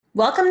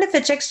Welcome to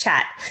Fit Chicks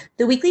Chat,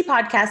 the weekly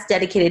podcast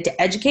dedicated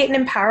to educate and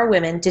empower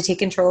women to take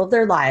control of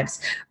their lives,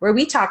 where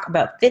we talk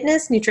about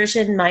fitness,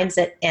 nutrition,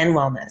 mindset, and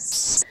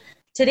wellness.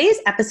 Today's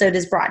episode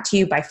is brought to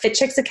you by Fit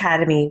Chicks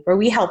Academy, where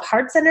we help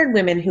heart-centered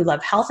women who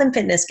love health and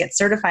fitness get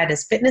certified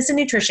as fitness and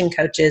nutrition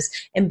coaches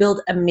and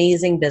build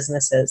amazing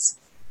businesses.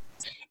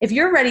 If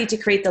you're ready to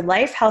create the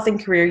life, health,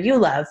 and career you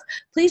love,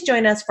 please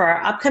join us for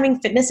our upcoming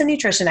Fitness and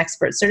Nutrition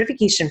Expert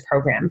Certification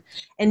Program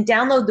and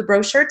download the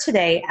brochure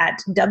today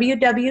at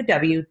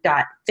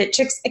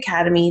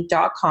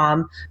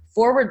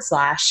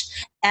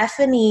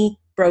www.fitchicksacademy.com/F&E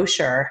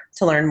brochure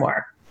to learn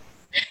more.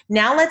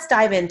 Now let's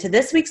dive into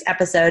this week's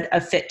episode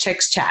of Fit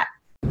Chicks Chat.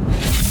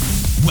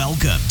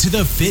 Welcome to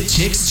the Fit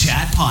Chicks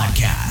Chat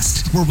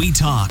podcast, where we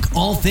talk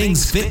all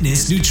things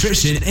fitness,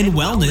 nutrition, and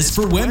wellness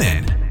for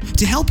women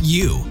to help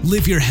you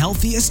live your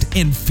healthiest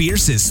and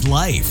fiercest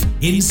life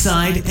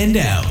inside and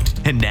out.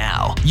 And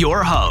now,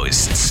 your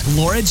hosts,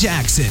 Laura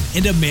Jackson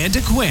and Amanda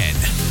Quinn.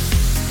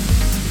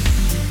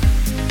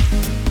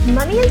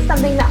 Money is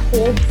something that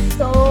holds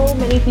so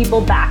many people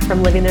back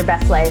from living their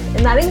best life,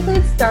 and that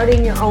includes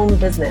starting your own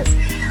business.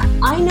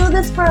 I know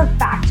this for a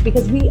fact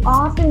because we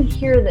often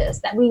hear this,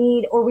 that we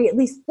need, or we at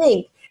least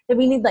think, that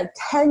we need like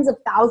tens of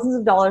thousands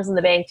of dollars in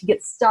the bank to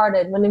get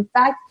started, when in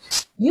fact,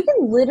 you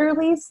can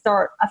literally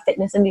start a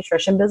fitness and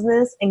nutrition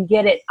business and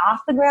get it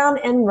off the ground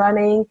and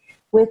running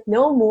with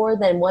no more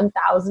than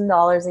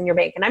 $1,000 in your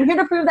bank. And I'm here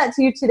to prove that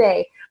to you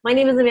today. My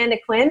name is Amanda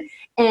Quinn,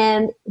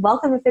 and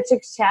welcome to Fit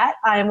Chicks Chat.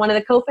 I am one of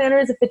the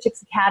co-founders of Fit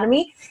Chicks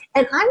Academy,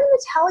 and I'm going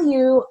to tell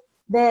you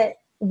that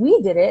we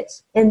did it,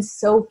 and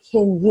so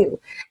can you.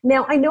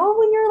 Now, I know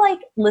when you're like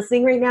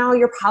listening right now,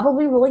 you're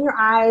probably rolling your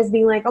eyes,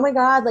 being like, oh my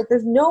God, like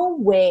there's no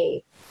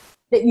way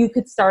that you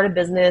could start a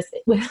business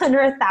with under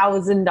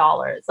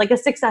 $1,000, like a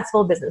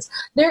successful business.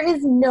 There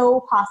is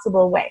no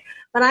possible way.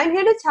 But I'm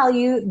here to tell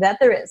you that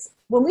there is.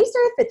 When we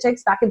started Fit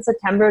Chicks back in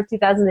September of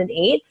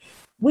 2008,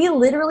 we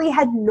literally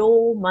had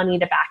no money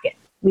to back it.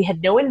 We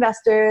had no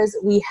investors.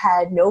 We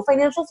had no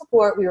financial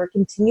support. We were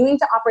continuing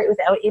to operate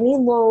without any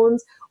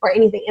loans or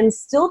anything. And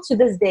still to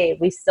this day,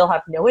 we still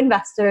have no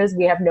investors.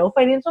 We have no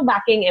financial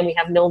backing, and we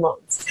have no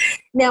loans.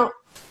 Now,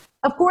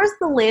 of course,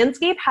 the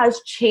landscape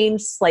has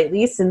changed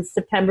slightly since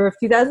September of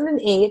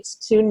 2008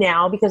 to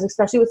now, because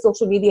especially with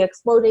social media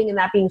exploding and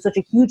that being such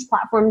a huge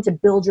platform to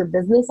build your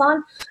business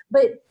on.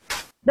 But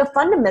the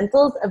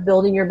fundamentals of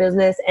building your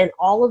business and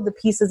all of the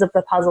pieces of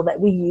the puzzle that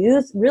we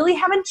use really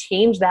haven't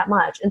changed that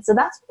much. And so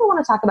that's what I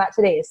want to talk about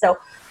today. So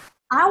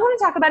I want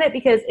to talk about it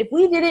because if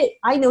we did it,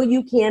 I know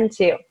you can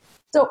too.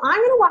 So I'm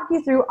going to walk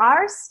you through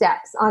our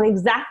steps on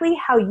exactly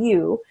how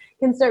you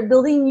can start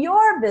building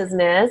your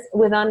business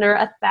with under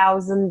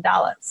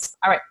 $1,000.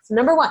 All right. So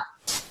number one,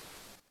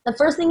 the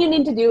first thing you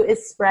need to do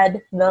is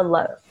spread the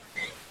love.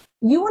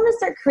 You want to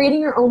start creating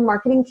your own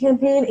marketing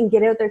campaign and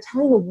get out there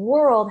telling the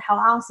world how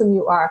awesome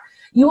you are.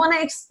 You want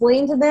to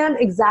explain to them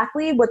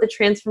exactly what the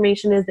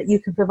transformation is that you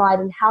can provide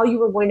and how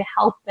you are going to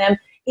help them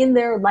in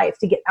their life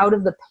to get out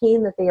of the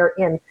pain that they are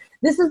in.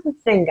 This is the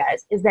thing,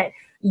 guys, is that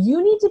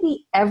you need to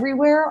be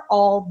everywhere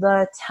all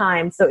the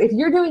time. So if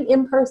you're doing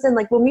in-person,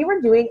 like when we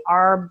were doing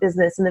our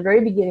business in the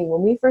very beginning,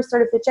 when we first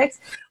started Fit Chicks,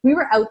 we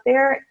were out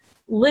there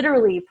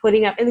literally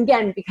putting up, and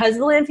again, because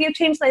the landscape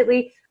changed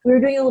slightly, we were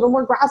doing a little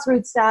more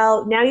grassroots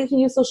style. Now you can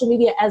use social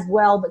media as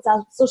well, but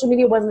social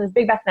media wasn't as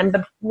big back then.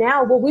 But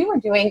now what we were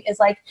doing is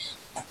like,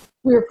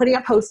 we were putting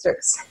up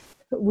posters.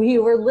 We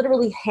were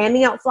literally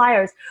handing out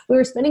flyers. We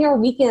were spending our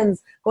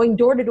weekends going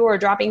door to door,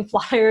 dropping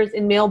flyers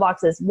in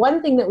mailboxes.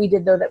 One thing that we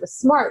did though that was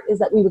smart is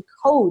that we would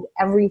code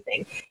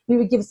everything. We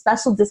would give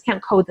special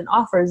discount codes and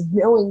offers,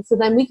 knowing so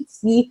then we could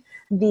see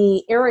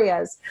the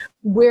areas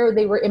where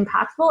they were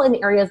impactful and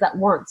areas that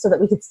weren't, so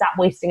that we could stop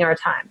wasting our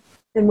time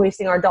and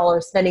wasting our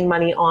dollars spending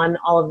money on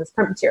all of this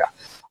print material.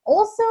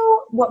 Also,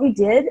 what we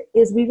did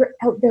is we were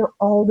out there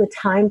all the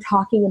time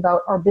talking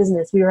about our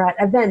business. We were at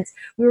events.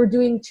 We were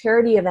doing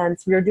charity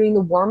events. We were doing the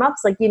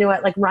warm-ups, like,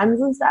 at like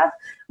runs and stuff.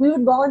 We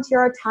would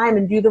volunteer our time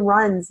and do the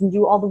runs and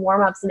do all the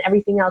warm-ups and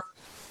everything else.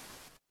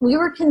 We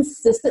were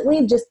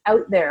consistently just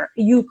out there.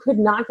 You could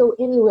not go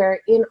anywhere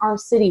in our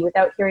city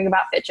without hearing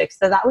about Fit Chicks.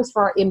 So that was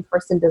for our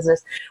in-person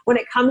business. When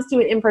it comes to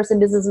an in-person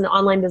business and an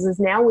online business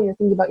now, when you're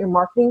thinking about your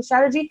marketing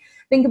strategy,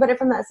 think about it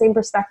from that same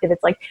perspective.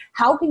 It's like,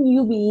 how can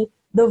you be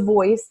the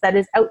voice that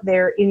is out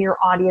there in your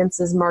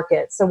audience's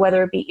market? So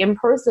whether it be in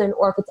person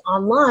or if it's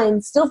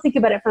online, still think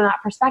about it from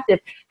that perspective.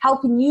 How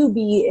can you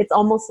be, it's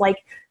almost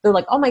like they're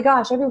like, oh my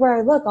gosh, everywhere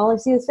I look, all I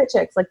see is Fit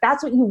Chicks. Like,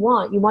 that's what you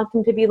want. You want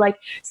them to be like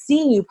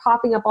seeing you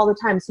popping up all the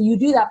time. So you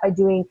do that by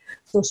doing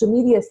social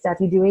media stuff.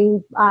 You're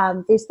doing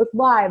Facebook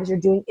Lives, you're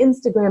doing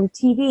Instagram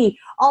TV,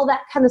 all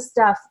that kind of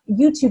stuff,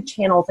 YouTube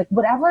channels, like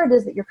whatever it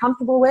is that you're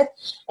comfortable with.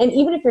 And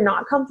even if you're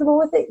not comfortable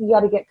with it, you got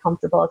to get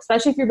comfortable,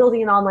 especially if you're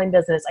building an online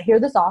business. I hear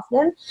this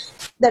often,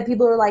 that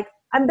people are like,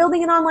 I'm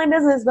building an online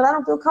business, but I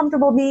don't feel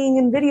comfortable being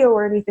in video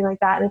or anything like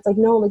that. And it's like,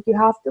 no, like you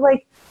have to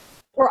like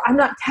or I'm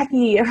not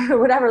techie or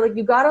whatever. Like,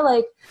 you got to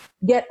like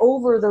get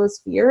over those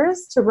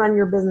fears to run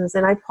your business.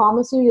 And I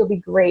promise you, you'll be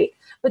great.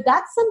 But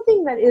that's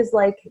something that is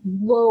like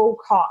low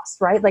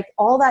cost, right? Like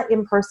all that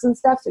in-person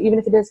stuff. So even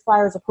if it is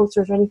flyers or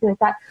posters or anything like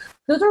that,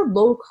 those are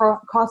low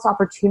cost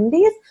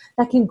opportunities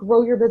that can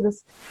grow your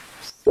business.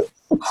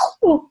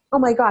 Oh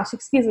my gosh,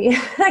 excuse me.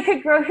 That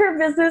could grow your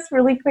business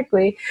really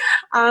quickly.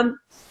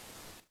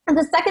 And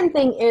the second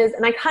thing is,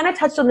 and I kind of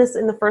touched on this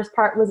in the first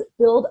part, was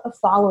build a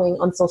following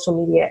on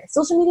social media.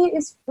 Social media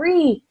is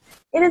free,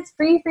 and it's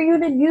free for you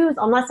to use,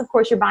 unless, of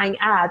course, you're buying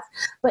ads.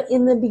 But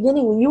in the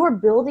beginning, when you were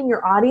building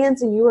your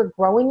audience and you were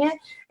growing it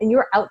and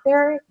you're out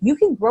there, you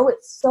can grow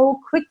it so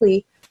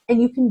quickly,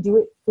 and you can do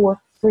it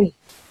for free.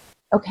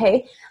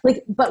 Okay?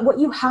 Like, but what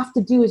you have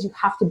to do is you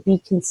have to be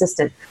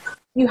consistent.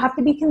 You have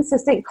to be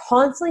consistent,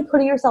 constantly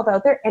putting yourself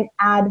out there and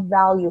add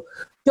value.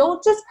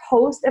 Don't just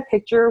post a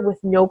picture with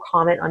no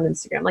comment on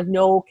Instagram, like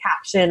no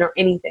caption or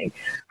anything.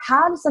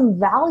 Have some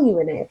value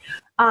in it.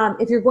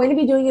 If you're going to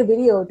be doing a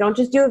video, don't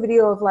just do a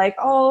video of like,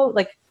 oh,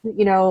 like,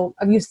 you know,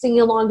 of you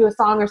singing along to a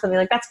song or something.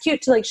 Like, that's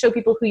cute to like show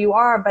people who you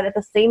are, but at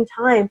the same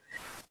time,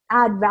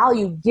 add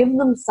value. Give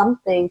them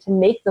something to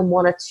make them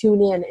want to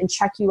tune in and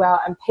check you out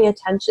and pay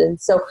attention.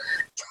 So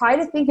try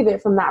to think of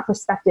it from that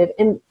perspective.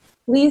 And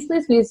please,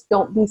 please, please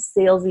don't be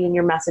salesy in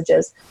your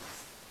messages.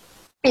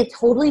 It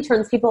totally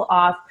turns people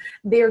off.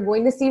 They're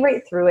going to see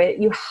right through it.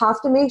 You have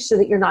to make sure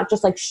that you're not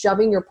just like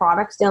shoving your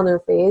products down their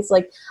face.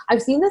 Like,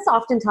 I've seen this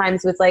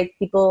oftentimes with like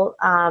people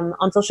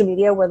on social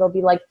media where they'll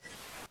be like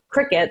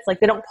crickets,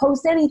 like they don't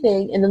post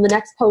anything. And then the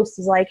next post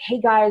is like,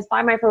 hey guys,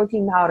 buy my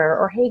protein powder,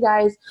 or hey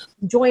guys,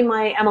 join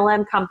my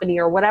MLM company,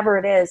 or whatever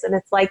it is. And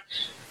it's like,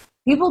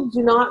 people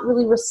do not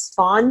really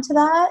respond to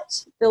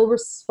that. They'll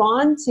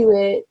respond to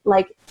it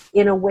like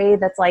in a way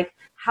that's like,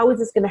 how is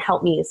this going to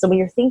help me? So when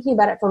you're thinking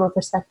about it from a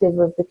perspective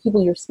of the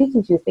people you're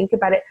speaking to, think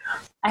about it.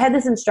 I had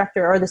this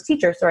instructor, or this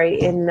teacher,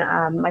 in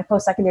my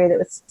post-secondary that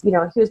was, you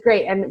know, he was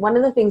great. And one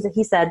of the things that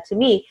he said to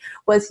me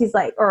was, he's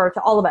like, or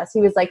to all of us,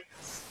 he was like,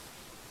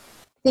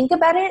 think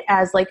about it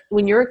as like,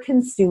 when you're a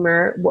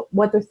consumer,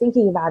 what they're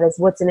thinking about is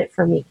what's in it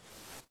for me.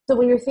 So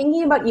when you're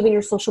thinking about even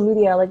your social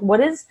media, like, what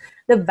is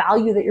the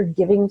value that you're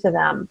giving to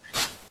them?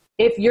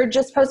 If you're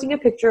just posting a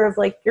picture of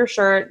like your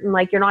shirt and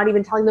like you're not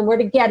even telling them where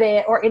to get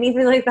it or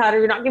anything like that, or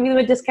you're not giving them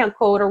a discount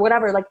code or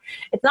whatever, like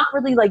it's not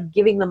really like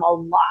giving them a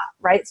lot,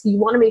 right? So you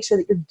want to make sure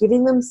that you're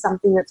giving them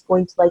something that's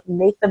going to like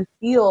make them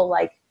feel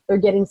like they're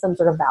getting some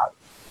sort of value.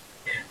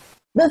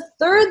 The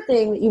third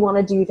thing that you want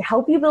to do to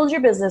help you build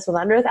your business with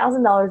under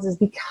 $1,000 is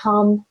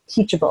become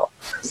teachable.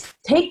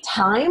 Take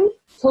time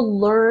to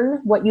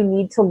learn what you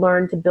need to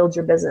learn to build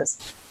your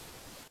business.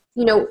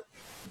 You know,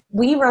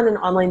 we run an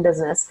online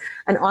business,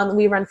 and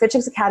we run Fit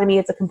Chicks Academy.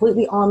 It's a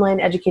completely online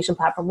education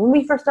platform. When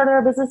we first started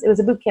our business, it was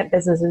a boot camp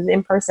business. It was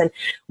in person.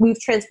 We've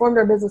transformed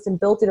our business and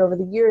built it over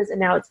the years, and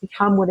now it's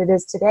become what it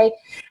is today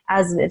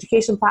as an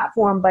education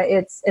platform, but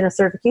it's in a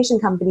certification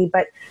company.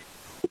 But,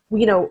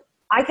 you know,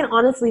 I can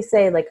honestly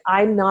say, like,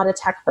 I'm not a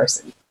tech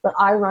person, but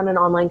I run an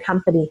online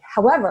company.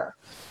 However,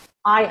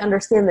 I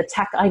understand the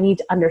tech I need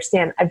to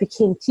understand. I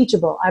became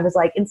teachable. I was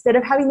like, instead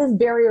of having this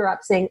barrier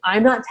up saying,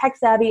 I'm not tech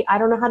savvy, I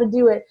don't know how to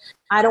do it,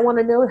 I don't want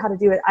to know how to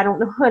do it, I don't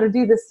know how to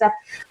do this stuff.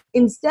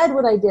 Instead,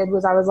 what I did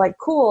was I was like,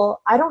 cool,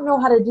 I don't know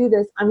how to do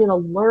this. I'm going to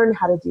learn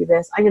how to do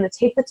this. I'm going to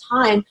take the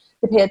time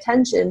to pay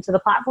attention to the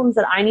platforms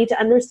that I need to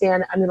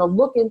understand. I'm going to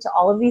look into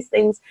all of these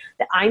things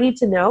that I need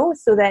to know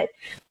so that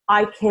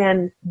I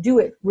can do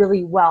it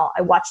really well.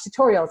 I watch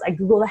tutorials. I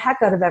Google the heck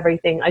out of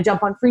everything. I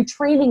jump on free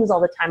trainings all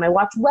the time. I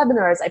watch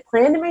webinars. I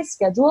plan in my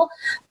schedule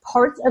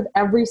parts of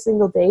every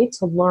single day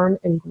to learn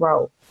and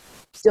grow.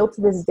 Still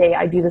to this day,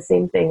 I do the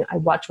same thing. I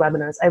watch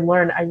webinars. I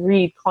learn. I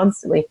read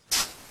constantly.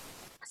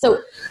 So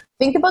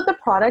think about the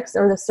products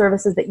or the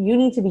services that you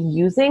need to be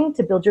using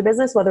to build your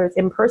business, whether it's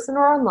in person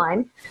or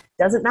online,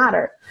 doesn't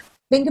matter.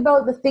 Think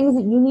about the things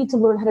that you need to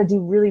learn how to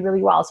do really,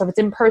 really well. So if it's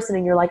in person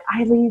and you're like,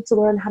 I need to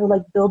learn how to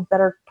like build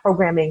better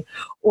programming,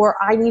 or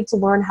I need to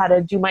learn how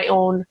to do my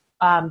own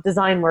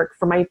design work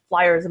for my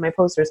flyers and my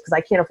posters because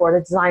I can't afford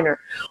a designer.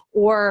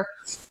 Or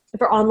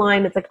for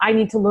online, it's like, I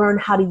need to learn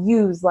how to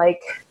use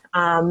like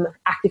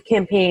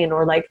ActiveCampaign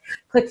or like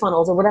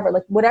ClickFunnels or whatever.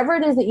 Like whatever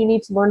it is that you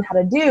need to learn how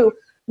to do,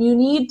 you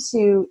need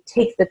to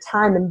take the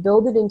time and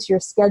build it into your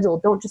schedule.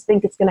 Don't just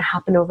think it's going to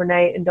happen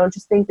overnight, and don't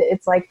just think that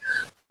it's like,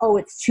 oh,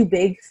 it's too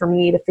big for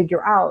me to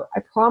figure out.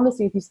 I promise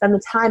you, if you spend the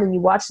time and you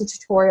watch the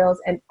tutorials,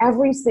 and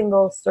every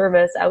single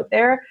service out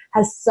there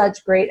has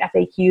such great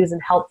FAQs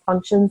and help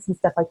functions and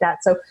stuff like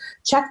that. So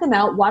check them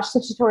out, watch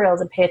the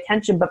tutorials and pay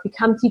attention, but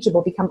become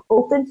teachable, become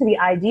open to the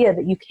idea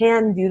that you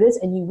can do this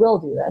and you will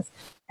do this,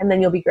 and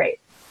then you'll be great.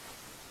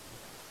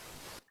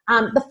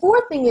 The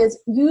fourth thing is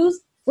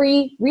use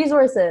free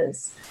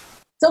resources.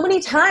 So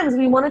many times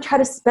we want to try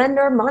to spend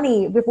our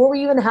money before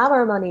we even have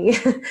our money.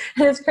 And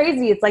it's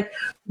crazy. It's like,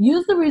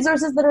 use the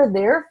resources that are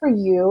there for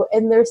you.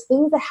 And there's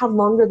things that have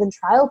longer than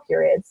trial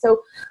periods.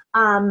 So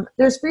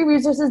there's free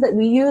resources that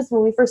we used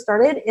when we first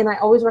started. And I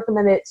always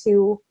recommend it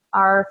to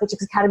our Fit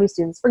Chicks Academy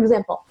students. For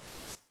example,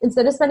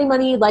 instead of spending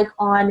money like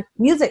on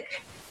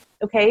music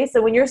Okay.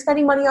 So when you're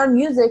spending money on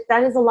music,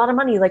 that is a lot of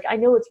money. Like, I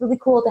know it's really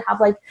cool to have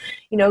like,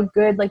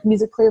 good like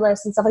music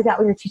playlists and stuff like that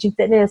when you're teaching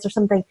fitness or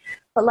something.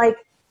 But like,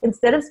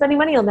 instead of spending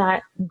money on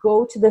that,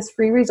 go to this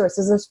free resource.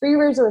 There's this free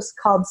resource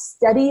called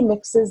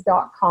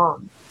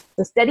steadymixes.com.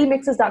 So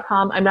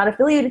steadymixes.com. I'm not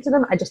affiliated to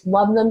them. I just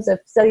love them. So if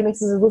Steady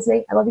Mixes is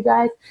listening, I love you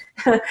guys.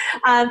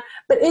 But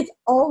it's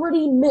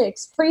already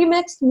mixed,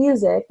 pre-mixed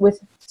music with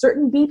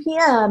certain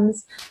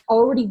BPMs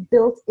already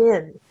built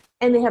in.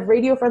 And they have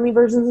radio-friendly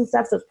versions and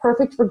stuff, so it's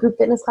perfect for group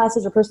fitness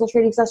classes or personal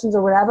training sessions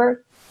or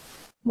whatever.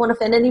 Won't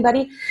offend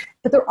anybody,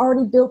 but they're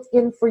already built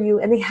in for you,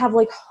 and they have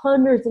like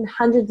hundreds and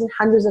hundreds and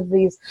hundreds of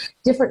these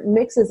different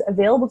mixes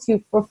available to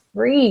you for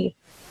free.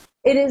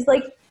 It is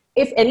like,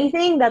 if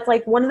anything, that's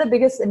like one of the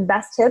biggest and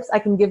best tips I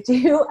can give to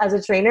you as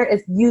a trainer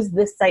is use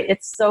this site.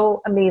 It's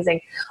so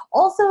amazing.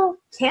 Also,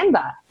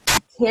 Canva.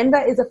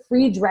 Canva is a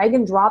free drag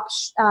and drop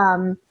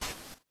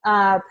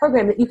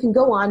program that you can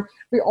go on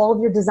for all of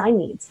your design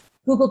needs.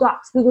 Google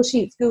Docs, Google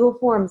Sheets, Google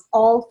Forms,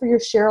 all for your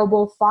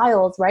shareable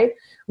files, right?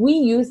 We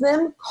use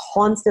them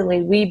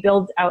constantly. We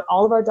build out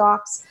all of our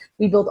docs.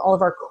 We build all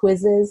of our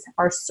quizzes,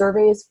 our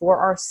surveys for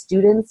our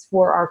students,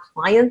 for our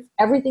clients.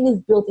 Everything is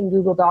built in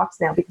Google Docs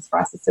now because for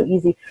us it's so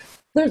easy.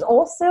 There's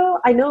also,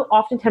 I know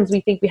oftentimes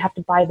we think we have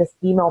to buy this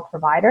email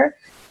provider.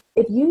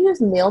 If you use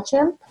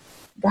MailChimp,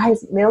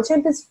 guys,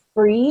 MailChimp is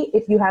free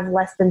if you have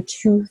less than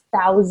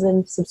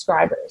 2,000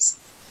 subscribers.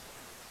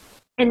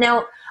 And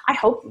now, I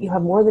hope you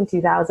have more than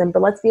 2,000,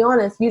 but let's be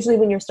honest, usually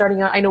when you're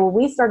starting out, I know when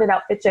we started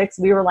out Fit Chicks,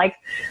 we were like,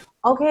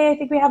 okay, I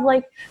think we have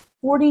like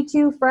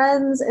 42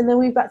 friends and then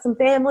we've got some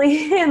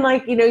family and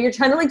like, you're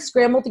trying to like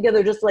scramble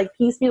together, just like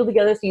piecemeal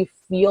together so you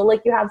feel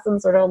like you have some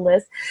sort of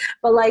list.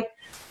 But like,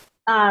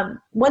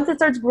 once it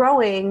starts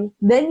growing,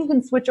 then you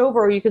can switch over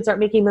or you can start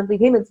making monthly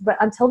payments. But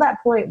until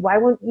that point, why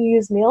wouldn't you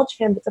use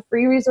MailChimp? It's a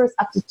free resource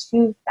up to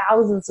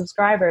 2,000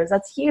 subscribers.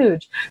 That's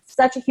huge.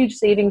 Such a huge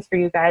savings for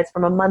you guys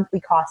from a monthly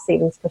cost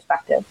savings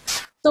perspective.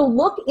 So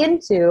look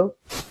into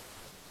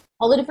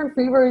all the different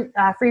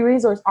free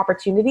resource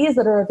opportunities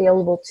that are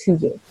available to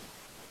you.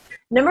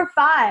 Number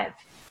 5,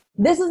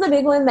 this is the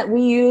big one that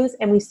we use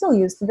and we still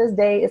use to this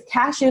day, is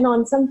cash in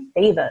on some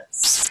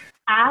favors.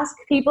 Ask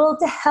people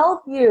to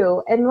help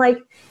you. And like,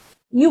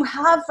 you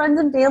have friends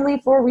and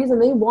family for a reason.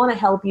 They want to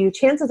help you.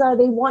 Chances are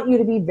they want you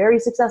to be very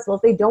successful.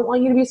 If they don't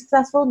want you to be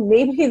successful,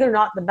 maybe they're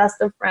not the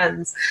best of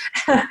friends.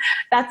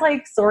 That's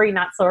like sorry,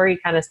 not sorry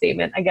kind of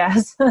statement, I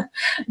guess.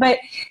 But,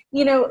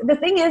 the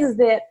thing is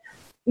that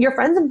your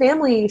friends and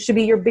family should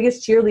be your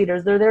biggest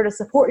cheerleaders. They're there to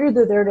support you.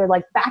 They're there to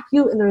like back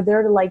you, and they're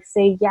there to like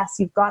say, yes,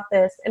 you've got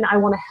this. And I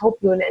want to help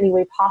you in any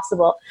way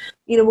possible.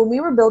 When we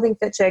were building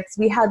Fit Chicks,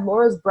 we had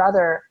Laura's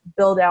brother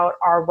build out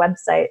our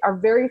website, our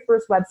very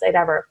first website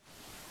ever.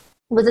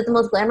 Was it the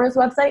most glamorous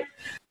website?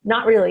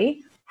 Not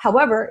really.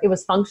 However, it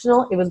was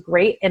functional. It was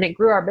great. And it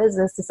grew our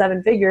business to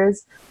 7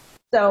 figures.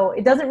 So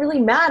it doesn't really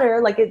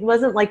matter. Like, it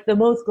wasn't like the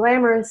most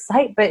glamorous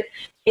site, but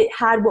it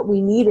had what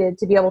we needed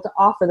to be able to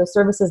offer the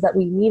services that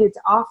we needed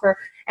to offer.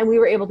 And we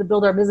were able to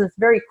build our business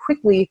very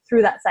quickly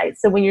through that site.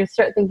 So when you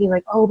start thinking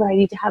like, oh, but I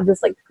need to have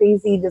this like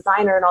crazy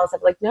designer and all this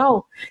stuff, like,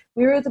 no,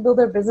 we were able to build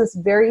our business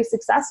very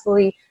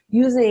successfully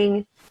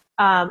using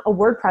a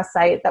WordPress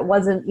site that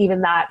wasn't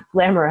even that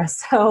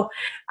glamorous. So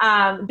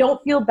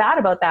don't feel bad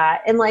about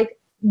that. And like,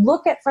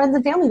 look at friends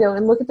and family though,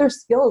 and look at their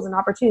skills and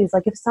opportunities.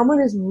 Like, if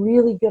someone is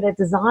really good at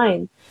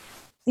design,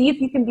 see if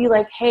you can be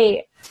like,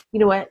 hey, you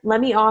know what,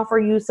 let me offer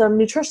you some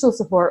nutritional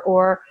support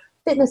or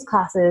fitness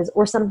classes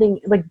or something,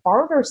 like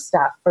barter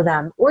stuff for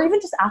them, or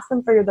even just ask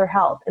them for their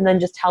help and then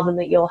just tell them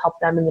that you'll help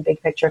them in the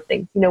big picture of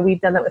things.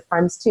 We've done that with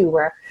friends too,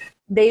 where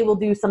they will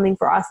do something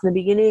for us in the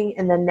beginning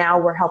and then now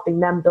we're helping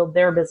them build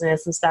their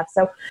business and stuff.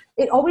 So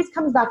it always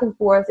comes back and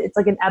forth. It's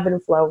like an ebb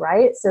and flow,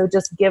 right? So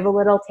just give a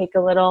little, take a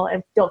little,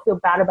 and don't feel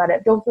bad about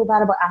it. Don't feel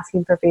bad about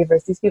asking for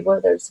favors. These people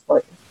are there to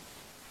support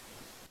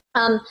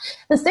you.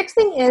 The 6th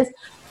thing is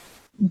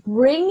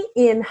bring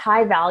in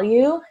high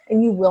value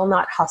and you will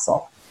not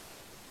hustle.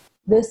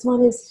 This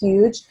one is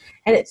huge,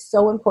 and it's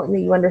so important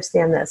that you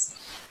understand this.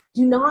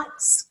 Do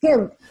not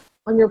skimp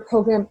on your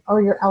program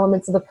or your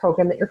elements of the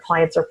program that your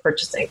clients are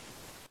purchasing.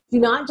 Do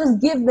not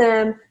just give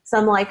them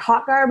some like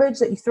hot garbage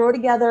that you throw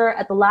together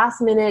at the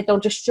last minute.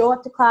 Don't just show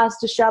up to class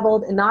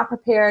disheveled and not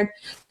prepared.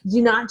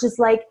 Do not just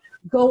like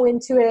go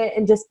into it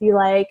and just be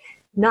like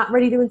not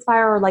ready to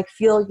inspire, or like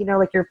feel,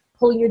 like you're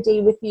pulling your day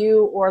with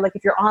you, or like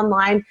if you're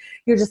online,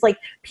 you're just like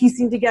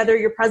piecing together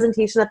your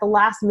presentation at the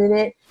last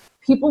minute.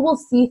 People will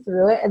see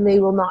through it and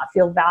they will not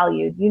feel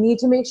valued. You need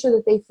to make sure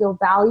that they feel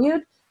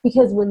valued,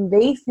 because when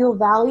they feel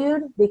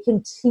valued, they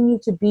continue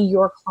to be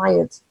your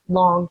client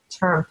long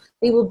term.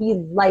 They will be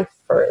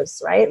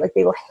lifers, right? Like,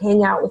 they will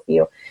hang out with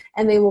you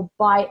and they will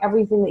buy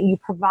everything that you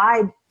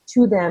provide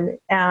to them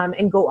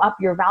and go up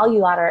your value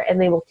ladder, and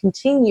they will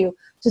continue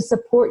to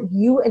support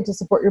you and to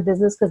support your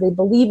business because they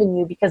believe in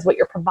you, because what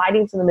you're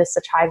providing to them is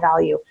such high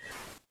value.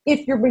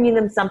 If you're bringing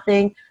them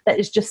something that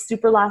is just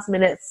super last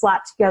minute,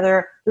 slapped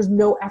together, there's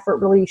no effort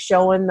really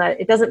shown, that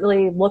it doesn't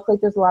really look like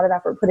there's a lot of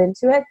effort put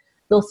into it,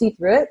 they'll see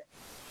through it.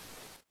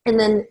 and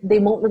then they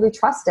won't really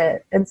trust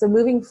it. And so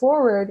moving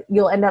forward,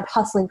 you'll end up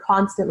hustling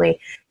constantly.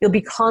 You'll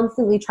be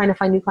constantly trying to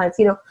find new clients.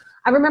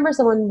 I remember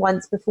someone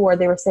once before,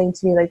 they were saying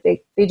to me, like,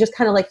 they just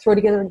kind of like throw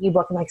together an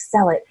ebook and like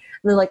sell it.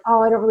 And they're like,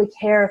 oh, I don't really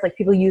care if like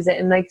people use it.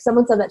 And like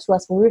someone said that to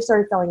us when we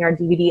started selling our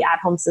DVD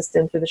at-home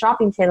system through the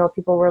shopping channel.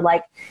 People were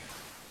like,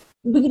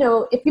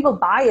 if people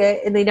buy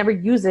it and they never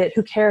use it,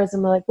 who cares?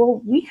 And we're like,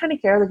 well, we kind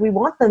of care. Like, we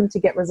want them to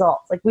get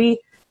results. Like we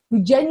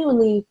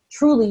genuinely,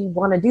 truly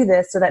want to do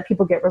this so that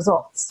people get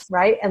results,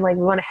 right? And like,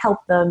 we want to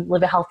help them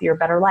live a healthier,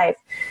 better life.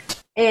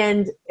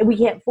 And we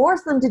can't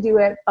force them to do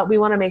it, but we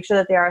want to make sure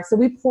that they are. So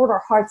we poured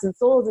our hearts and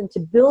souls into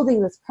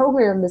building this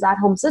program, this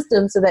at-home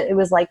system, so that it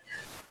was like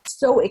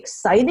so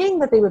exciting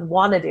that they would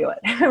want to do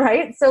it,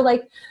 right? So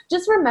like,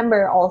 just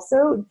remember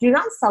also, do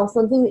not sell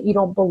something that you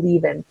don't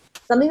believe in,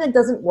 something that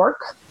doesn't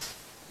work,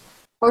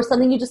 or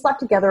something you just slapped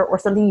together, or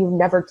something you've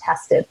never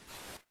tested.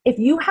 If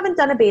you haven't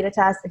done a beta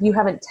test, if you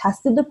haven't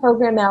tested the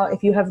program out,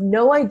 if you have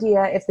no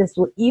idea if this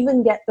will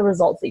even get the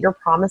results that you're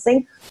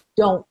promising,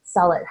 don't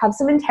sell it. Have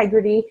some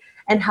integrity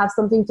and have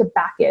something to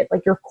back it.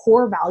 Like, your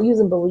core values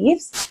and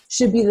beliefs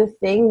should be the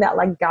thing that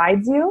like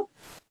guides you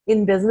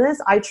in business.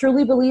 I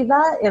truly believe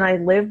that, and I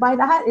live by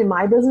that in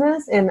my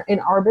business and in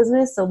our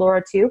business. So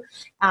Laura too,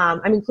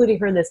 I'm including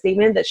her in this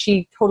statement that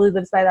she totally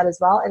lives by that as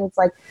well. And it's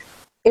like,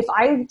 if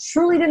I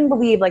truly didn't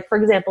believe, like for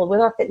example,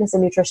 with our fitness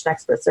and nutrition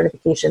expert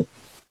certification,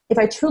 if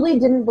I truly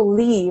didn't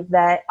believe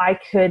that I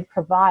could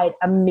provide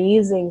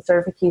amazing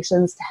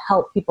certifications to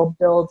help people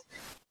build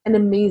an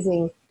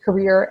amazing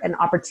career and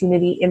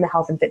opportunity in the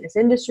health and fitness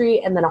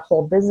industry, and then a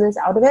whole business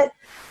out of it,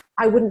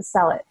 I wouldn't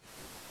sell it.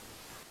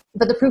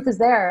 But the proof is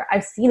there.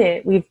 I've seen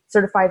it. We've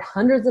certified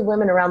hundreds of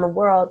women around the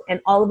world, and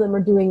all of them are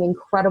doing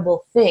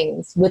incredible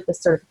things with the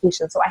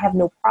certification. So I have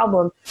no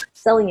problem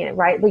selling it,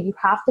 right? But you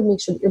have to make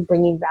sure that you're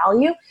bringing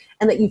value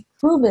and that you've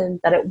proven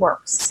that it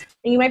works.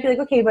 And you might be like,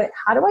 okay, but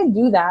how do I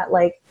do that?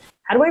 Like,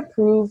 how do I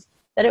prove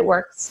that it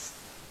works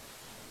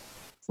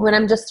when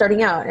I'm just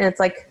starting out? And it's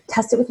like,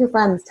 test it with your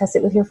friends, test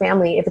it with your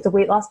family. If it's a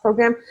weight loss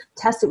program,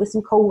 test it with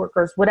some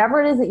coworkers,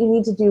 whatever it is that you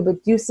need to do,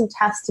 but do some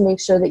tests to make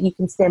sure that you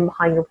can stand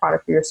behind your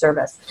product or your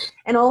service.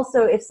 And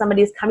also, if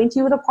somebody is coming to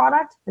you with a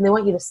product and they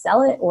want you to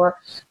sell it or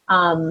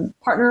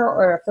partner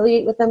or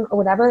affiliate with them or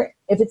whatever,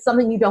 if it's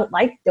something you don't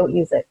like, don't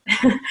use it.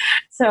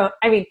 So,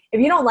 I mean,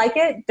 if you don't like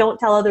it, don't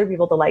tell other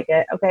people to like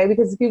it, okay?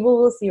 Because people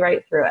will see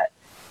right through it.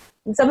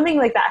 And something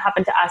like that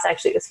happened to us.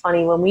 Actually, it was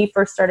funny. When we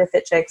first started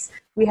Fit Chicks,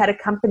 we had a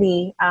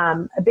company,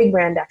 a big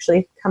brand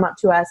actually, come up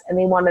to us, and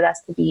they wanted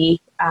us to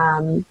be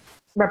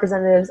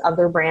representatives of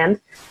their brand.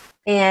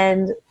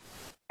 And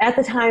at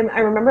the time, I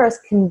remember us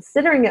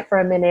considering it for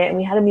a minute, and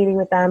we had a meeting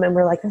with them, and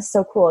we're like, this is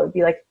so cool. It'd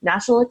be like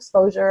national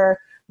exposure,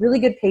 really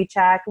good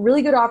paycheck,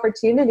 really good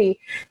opportunity.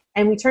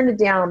 And we turned it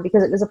down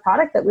because it was a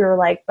product that we were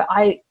like, but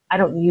I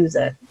don't use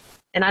it.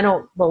 And I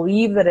don't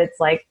believe that it's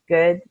like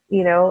good,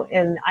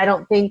 and I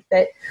don't think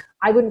that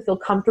I wouldn't feel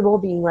comfortable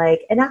being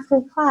like, and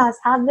after class,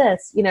 have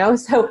this,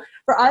 So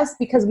for us,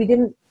 because we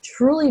didn't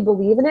truly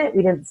believe in it,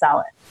 we didn't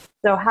sell it.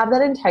 So have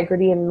that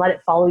integrity and let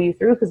it follow you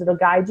through, because it'll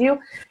guide you.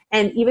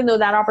 And even though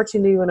that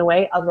opportunity went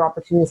away, other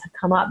opportunities have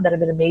come up that have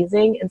been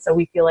amazing. And so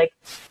we feel like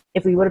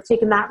if we would have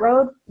taken that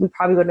road, we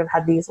probably wouldn't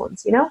have had these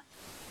ones,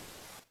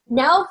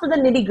 Now for the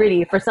nitty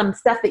gritty, for some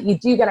stuff that you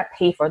do got to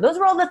pay for. Those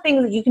are all the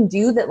things that you can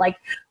do that like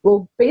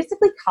will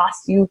basically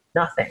cost you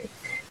nothing.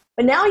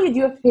 But now you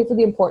do have to pay for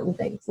the important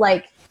things,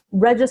 like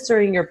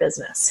registering your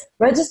business.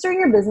 Registering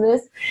your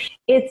business,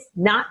 it's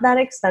not that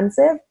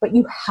expensive, but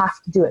you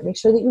have to do it. Make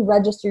sure that you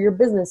register your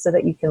business so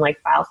that you can like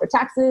file for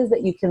taxes,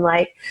 that you can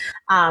like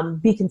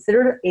be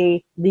considered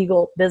a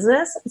legal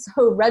business.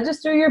 So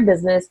register your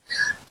business.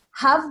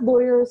 Have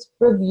lawyers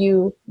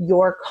review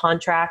your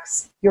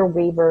contracts, your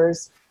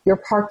waivers, your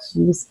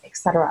parquets,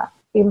 etc.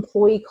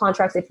 Employee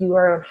contracts, if you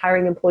are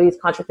hiring employees,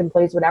 contract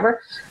employees,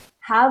 whatever,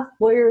 have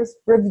lawyers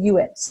review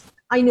it.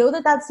 I know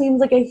that seems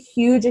like a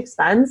huge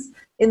expense.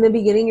 In the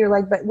beginning, you're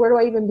like, but where do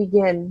I even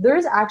begin?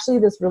 There's actually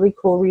this really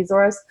cool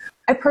resource.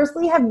 I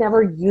personally have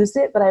never used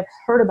it, but I've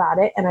heard about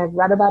it and I've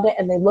read about it,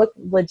 and they look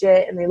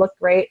legit and they look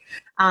great.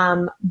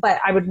 But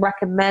I would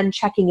recommend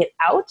checking it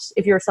out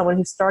if you're someone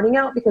who's starting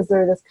out, because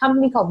there's this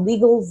company called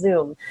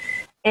LegalZoom,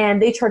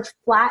 and they charge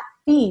flat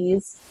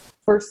fees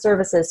for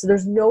services. So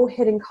there's no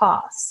hidden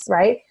costs,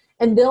 right?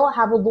 And they'll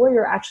have a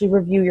lawyer actually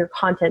review your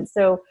content.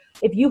 So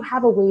if you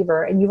have a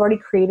waiver and you've already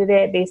created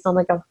it based on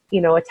like a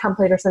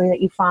template or something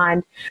that you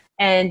find,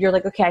 and you're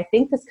like, okay, I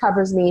think this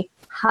covers me,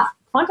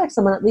 contact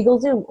someone at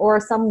LegalZoom or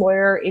some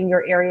lawyer in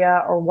your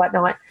area or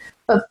whatnot,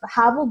 but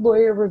have a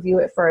lawyer review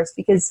it first,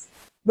 because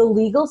the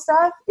legal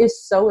stuff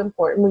is so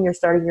important when you're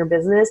starting your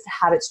business to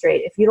have it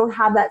straight. If you don't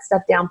have that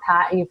stuff down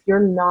pat, and if you're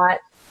not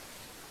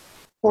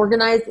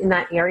organized in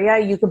that area,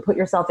 you can put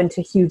yourself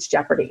into huge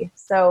jeopardy.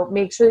 So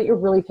make sure that you're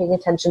really paying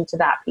attention to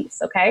that piece,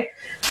 okay?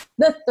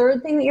 The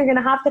third thing that you're going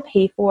to have to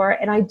pay for,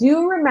 and I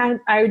do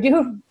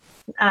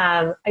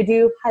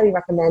highly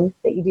recommend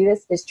that you do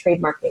this, is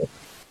trademarking.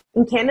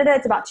 In Canada,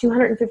 it's about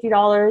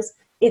 $250.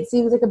 It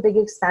seems like a big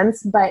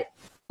expense, but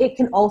it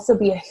can also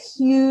be a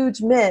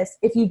huge miss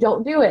if you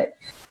don't do it.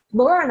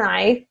 Laura and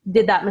I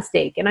did that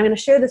mistake, and I'm going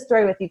to share this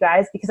story with you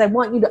guys because I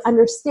want you to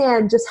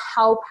understand just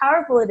how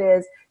powerful it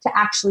is to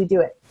actually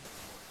do it.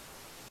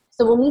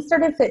 So when we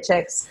started Fit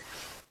Chicks,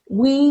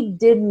 we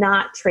did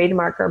not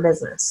trademark our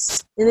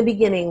business. In the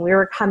beginning, we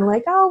were kind of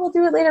like, oh, we'll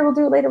do it later, we'll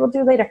do it later, we'll do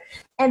it later.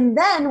 And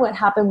then what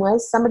happened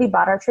was somebody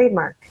bought our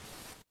trademark.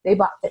 They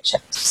bought Fit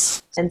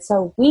Chicks. And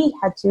so we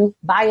had to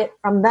buy it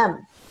from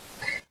them.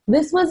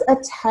 This was a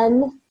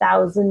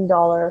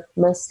 $10,000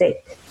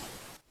 mistake.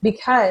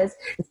 Because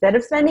instead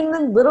of spending the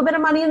little bit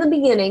of money in the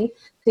beginning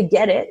to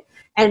get it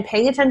and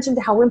paying attention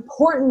to how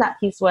important that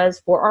piece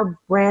was for our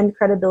brand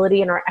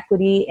credibility and our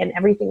equity and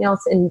everything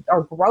else and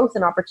our growth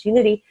and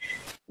opportunity,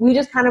 we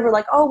just kind of were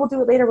like, oh, we'll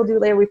do it later, we'll do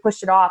it later. We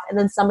pushed it off. And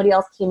then somebody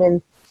else came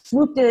in,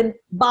 swooped in,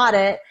 bought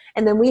it.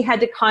 And then we had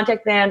to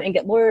contact them and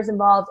get lawyers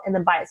involved and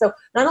then buy it. So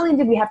not only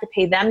did we have to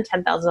pay them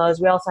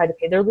 $10,000, we also had to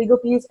pay their legal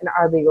fees and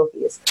our legal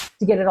fees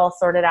to get it all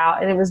sorted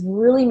out. And it was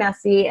really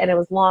messy and it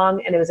was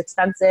long and it was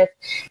expensive.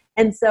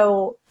 And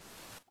so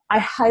I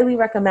highly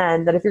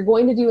recommend that if you're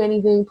going to do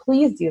anything,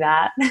 please do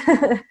that.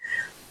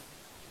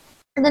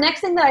 And the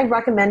next thing that I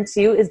recommend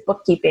too is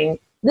bookkeeping.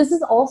 This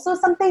is also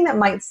something that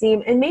might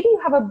seem, and maybe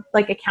you have a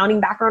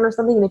accounting background or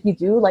something. And if you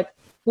do,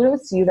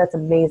 kudos to you, that's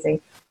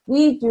amazing.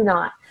 We do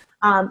not.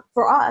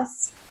 For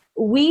us,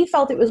 we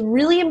felt it was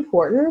really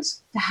important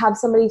to have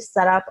somebody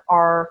set up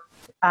our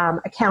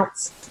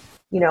accounts,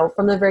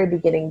 from the very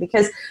beginning,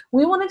 because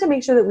we wanted to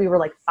make sure that we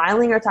were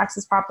filing our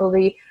taxes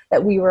properly,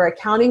 that we were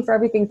accounting for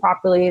everything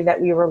properly, that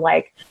we were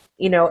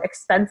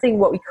expensing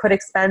what we could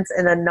expense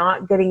and then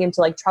not getting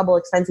into trouble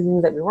expensing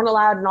things that we weren't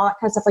allowed and all that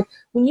kind of stuff.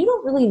 When you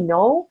don't really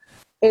know,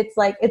 it's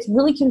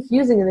really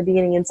confusing in the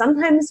beginning. And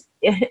sometimes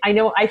I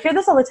know I hear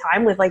this all the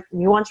time with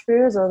new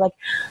entrepreneurs or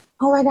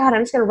oh my God,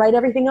 I'm just going to write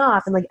everything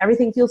off and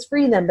everything feels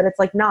free then, but it's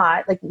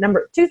not.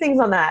 Two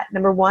things on that.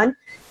 Number one,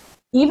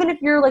 even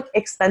if you're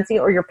expensing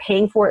or you're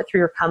paying for it through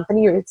your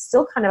company, it's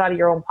still kind of out of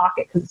your own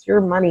pocket because it's your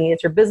money,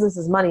 it's your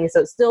business's money. So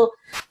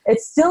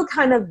it's still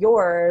kind of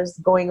yours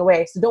going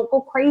away. So don't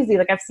go crazy.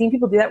 I've seen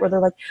people do that where they're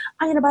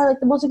I'm going to buy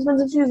the most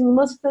expensive shoes and the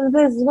most expensive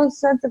this, the most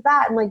expensive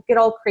that, and get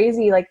all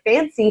crazy,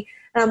 fancy.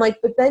 And I'm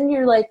but then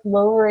you're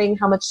lowering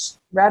how much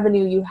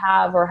revenue you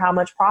have or how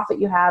much profit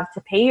you have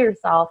to pay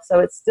yourself. So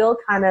it's still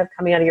kind of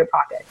coming out of your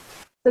pocket.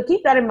 So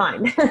keep that in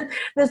mind.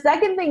 The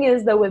second thing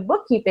is though with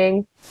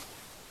bookkeeping,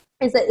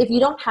 is that if you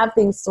don't have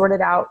things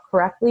sorted out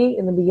correctly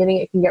in the beginning,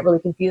 it can get really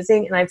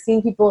confusing. And I've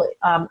seen people,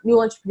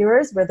 new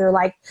entrepreneurs, where they're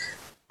I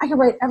can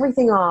write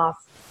everything off,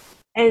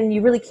 and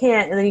you really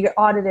can't. And then you get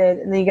audited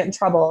and then you get in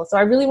trouble. So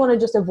I really want to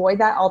just avoid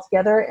that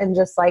altogether and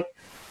just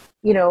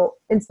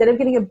instead of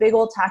getting a big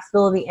old tax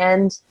bill in the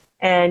end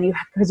and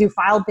because you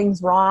filed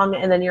things wrong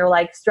and then you're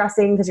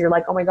stressing because you're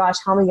oh my gosh,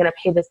 how am I going to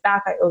pay this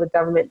back? I owe the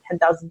government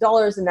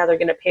 $10,000 and now they're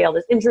going to pay all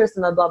this interest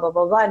and blah, blah,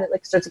 blah, blah. And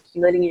it starts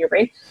accumulating in your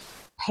brain.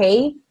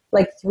 Pay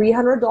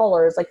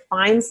 $300,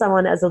 find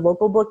someone as a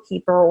local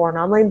bookkeeper or an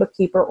online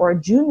bookkeeper or a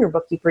junior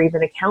bookkeeper,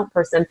 even account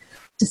person,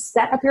 to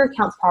set up your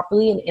accounts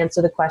properly and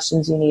answer the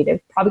questions you need.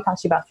 It probably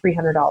costs you about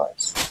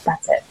 $300.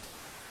 That's it.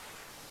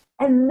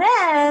 And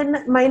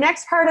then my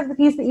next part of the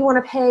piece that you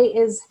want to pay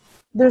is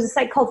there's a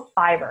site called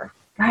Fiverr.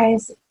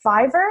 Guys,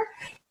 Fiverr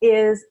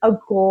is a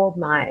gold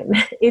mine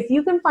if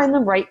you can find the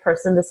right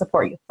person to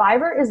support you.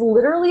 Fiverr is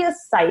literally a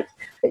site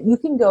that you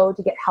can go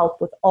to get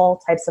help with all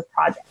types of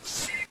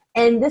projects.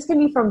 And this can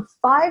be from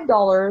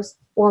 $5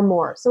 or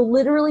more. So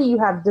literally you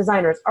have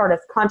designers,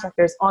 artists,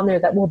 contractors on there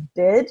that will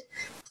bid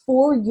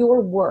for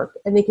your work.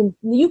 And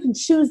you can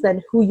choose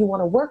then who you want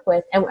to work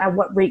with and at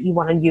what rate you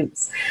want to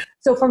use.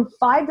 So from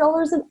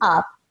 $5 and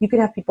up, you can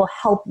have people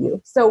help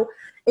you. So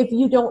if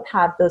you don't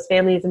have those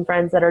families and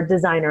friends that are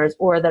designers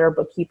or that are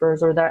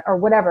bookkeepers or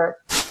whatever,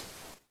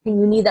 and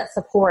you need that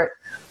support,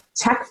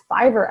 check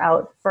Fiverr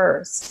out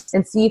first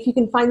and see if you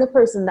can find the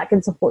person that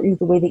can support you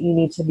the way that you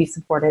need to be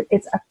supported.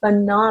 It's a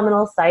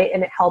phenomenal site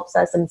and it helps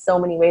us in so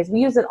many ways.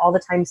 We use it all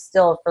the time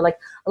still for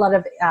a lot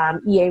of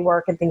EA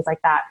work and things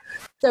like that.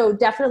 So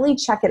definitely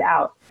check it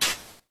out.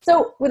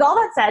 So with all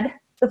that said,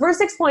 the first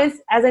 6 points,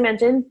 as I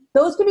mentioned,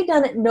 those can be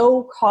done at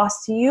no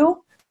cost to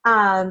you.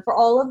 For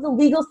all of the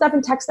legal stuff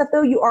and tech stuff,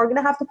 though, you are going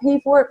to have to pay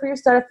for it for your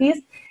startup fees.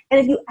 And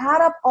if you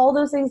add up all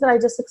those things that I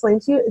just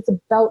explained to you, it's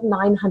about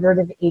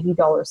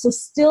 $980. So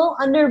still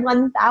under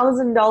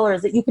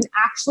 $1,000 that you can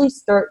actually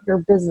start your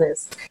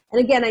business.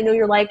 And again, I know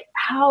you're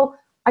how?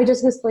 I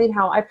just explained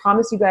how. I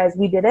promise you guys,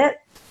 we did it.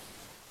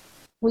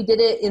 We did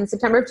it in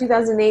September of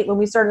 2008 when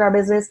we started our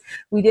business.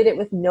 We did it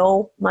with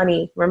no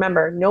money.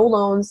 Remember, no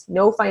loans,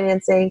 no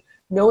financing,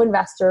 no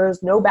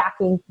investors, no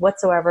backing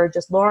whatsoever.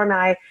 Just Laura and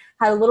I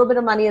had a little bit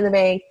of money in the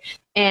bank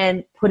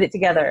and put it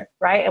together,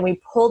 right? And we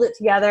pulled it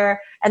together.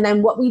 And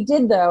then what we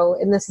did though,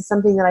 and this is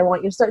something that I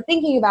want you to start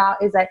thinking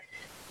about, is that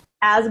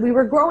as we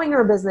were growing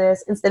our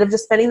business, instead of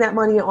just spending that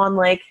money on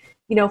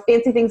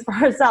fancy things for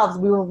ourselves,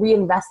 we were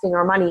reinvesting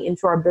our money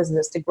into our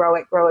business to grow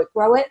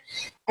it.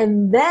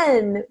 And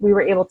then we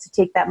were able to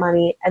take that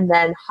money and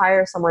then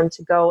hire someone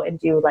to go and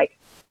do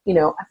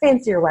a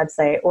fancier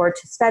website or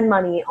to spend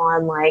money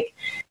on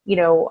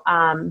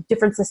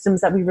different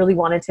systems that we really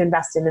wanted to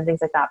invest in and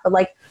things like that. But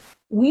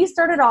we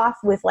started off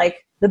with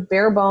the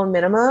bare bone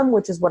minimum,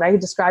 which is what I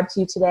described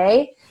to you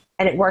today.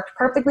 And it worked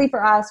perfectly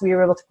for us. We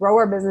were able to grow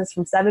our business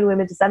from 7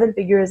 women to 7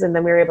 figures. And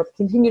then we were able to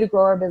continue to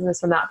grow our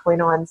business from that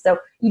point on. So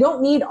you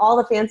don't need all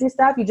the fancy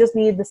stuff. You just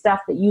need the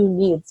stuff that you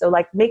need. So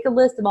make a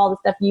list of all the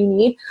stuff you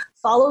need.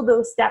 Follow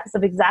those steps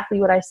of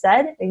exactly what I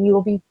said, and you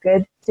will be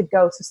good to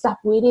go. So stop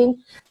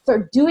waiting.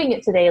 Start doing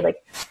it today.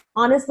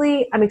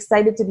 Honestly, I'm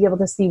excited to be able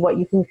to see what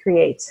you can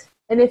create.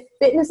 And if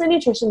fitness and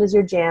nutrition is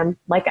your jam,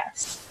 like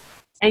us,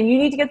 and you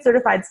need to get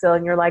certified still,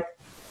 and you're like,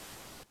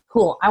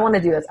 cool, I want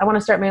to do this. I want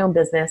to start my own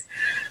business.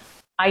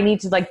 I need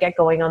to get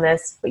going on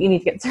this, but you need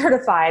to get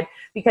certified,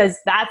 because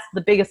that's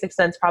the biggest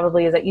expense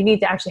probably, is that you need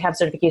to actually have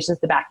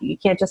certifications to back you. You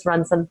can't just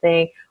run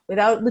something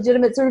without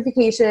legitimate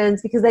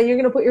certifications, because then you're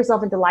going to put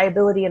yourself into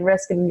liability and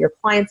risk, and your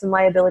clients in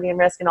liability and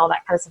risk and all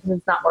that kind of stuff, and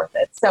it's not worth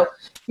it. So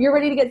if you're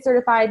ready to get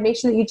certified, make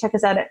sure that you check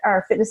us out at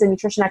our Fitness and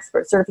Nutrition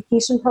Expert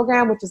Certification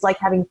Program, which is like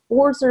having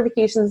 4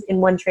 certifications in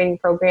one training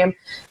program.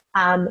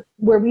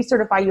 Where we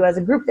certify you as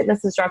a group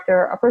fitness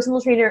instructor, a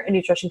personal trainer, a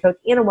nutrition coach,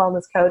 and a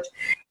wellness coach.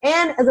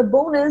 And as a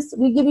bonus,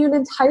 we give you an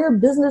entire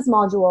business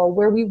module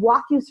where we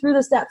walk you through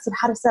the steps of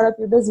how to set up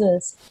your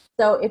business.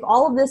 So if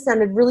all of this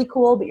sounded really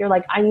cool, but you're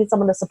like, I need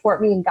someone to support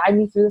me and guide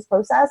me through this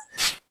process,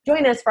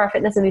 join us for our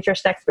Fitness and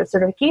Nutrition Expert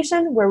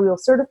Certification, where we will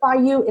certify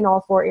you in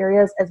all 4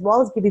 areas, as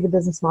well as give you the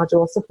business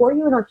module, support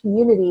you in our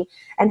community,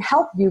 and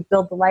help you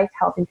build the life,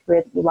 health, and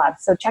career that you love.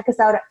 So check us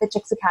out at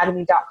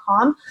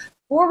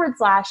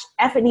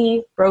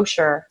fitchicksacademy.com/F&E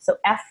brochure. So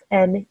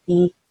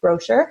F&E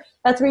brochure.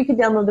 That's where you can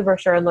download the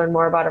brochure and learn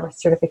more about our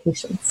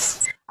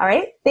certifications. All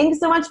right.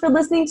 Thanks so much for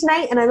listening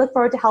tonight. And I look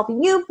forward to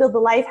helping you build the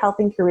life, health,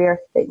 and career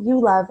that you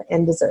love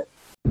and deserve.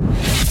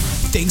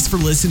 Thanks for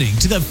listening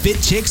to the Fit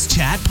Chicks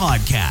Chat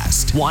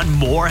podcast. Want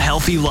more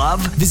healthy love?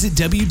 Visit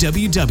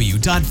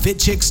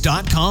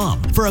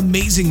www.fitchicks.com for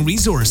amazing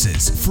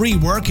resources, free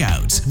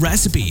workouts,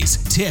 recipes,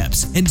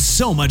 tips, and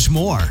so much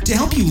more to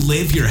help you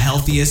live your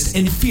healthiest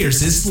and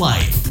fiercest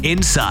life,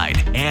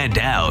 inside and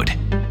out.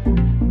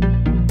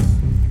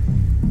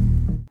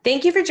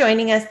 Thank you for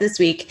joining us this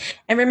week.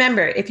 And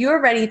remember, if you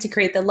are ready to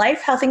create the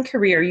life, health, and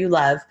career you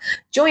love,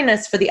 join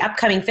us for the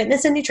upcoming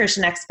Fitness and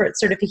Nutrition Expert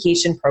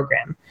Certification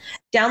Program.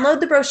 Download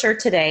the brochure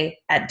today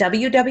at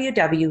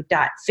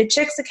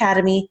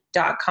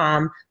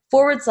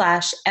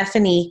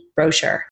www.fitchicksacademy.com/F&E brochure.